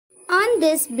On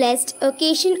this blessed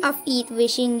occasion of Eid,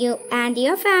 wishing you and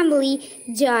your family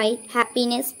joy,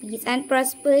 happiness, peace, and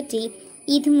prosperity.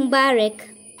 Eid Mubarak.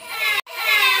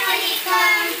 Eid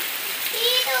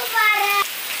Mubarak.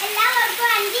 എല്ലാവർക്കും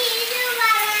അഞ്ച് Eid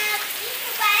Mubarak. Eid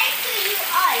Mubarak to you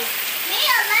all. May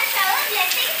Allah shower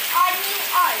blessings on you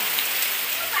all.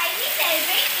 So why we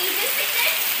celebrate Eid al-Fitr?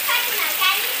 Fatima,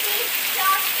 can you please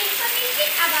talk information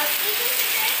about Eid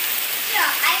al-Fitr?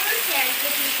 Sure, I will share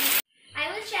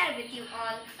with you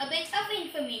all a bit of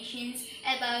information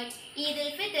about Eid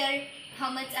al-Fitr, how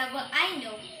much ever I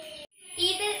know.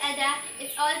 Eid al-Adha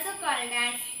is also called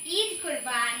as Eid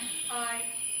Qurban or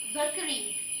Bakri.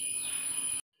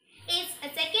 It's a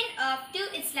second of two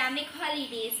Islamic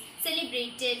holidays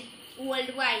celebrated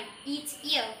worldwide each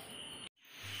year.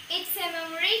 It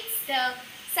commemorates the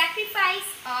sacrifice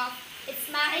of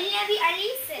Ismail Nabi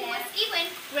alayhi salam, who was even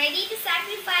ready to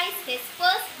sacrifice his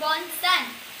firstborn son,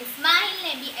 Ismail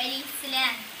Nabi alayhi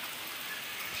salam,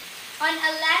 on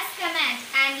Allah's command,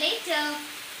 and later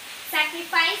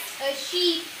sacrificed a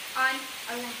sheep on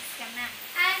Allah's command.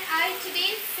 And our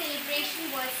today's celebration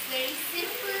was very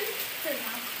simple till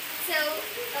now. So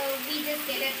we just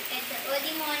get up at the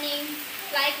early morning,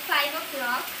 like 5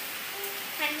 o'clock,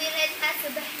 and we read our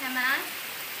Subh Namaz,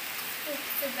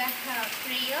 Subh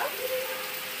prayer.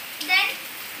 Then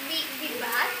we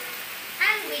bath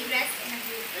and we dress in a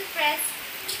beautiful dress.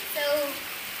 So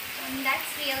that's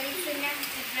really sunnah,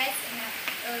 to dress in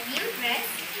a new dress.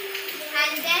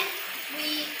 And then we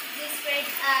just read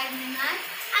our namaz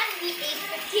and we ate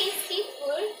a tasty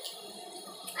food.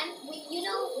 And we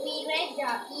read the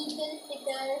Eid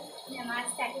al-Fitr namaz,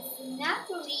 that is sunnah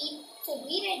to read. So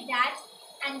we read that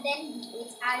and then we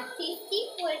ate our tasty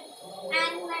food.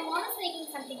 And my mom is making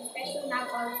something special now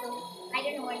also. I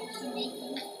don't know what she's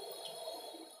making.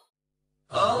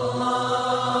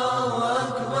 Allah.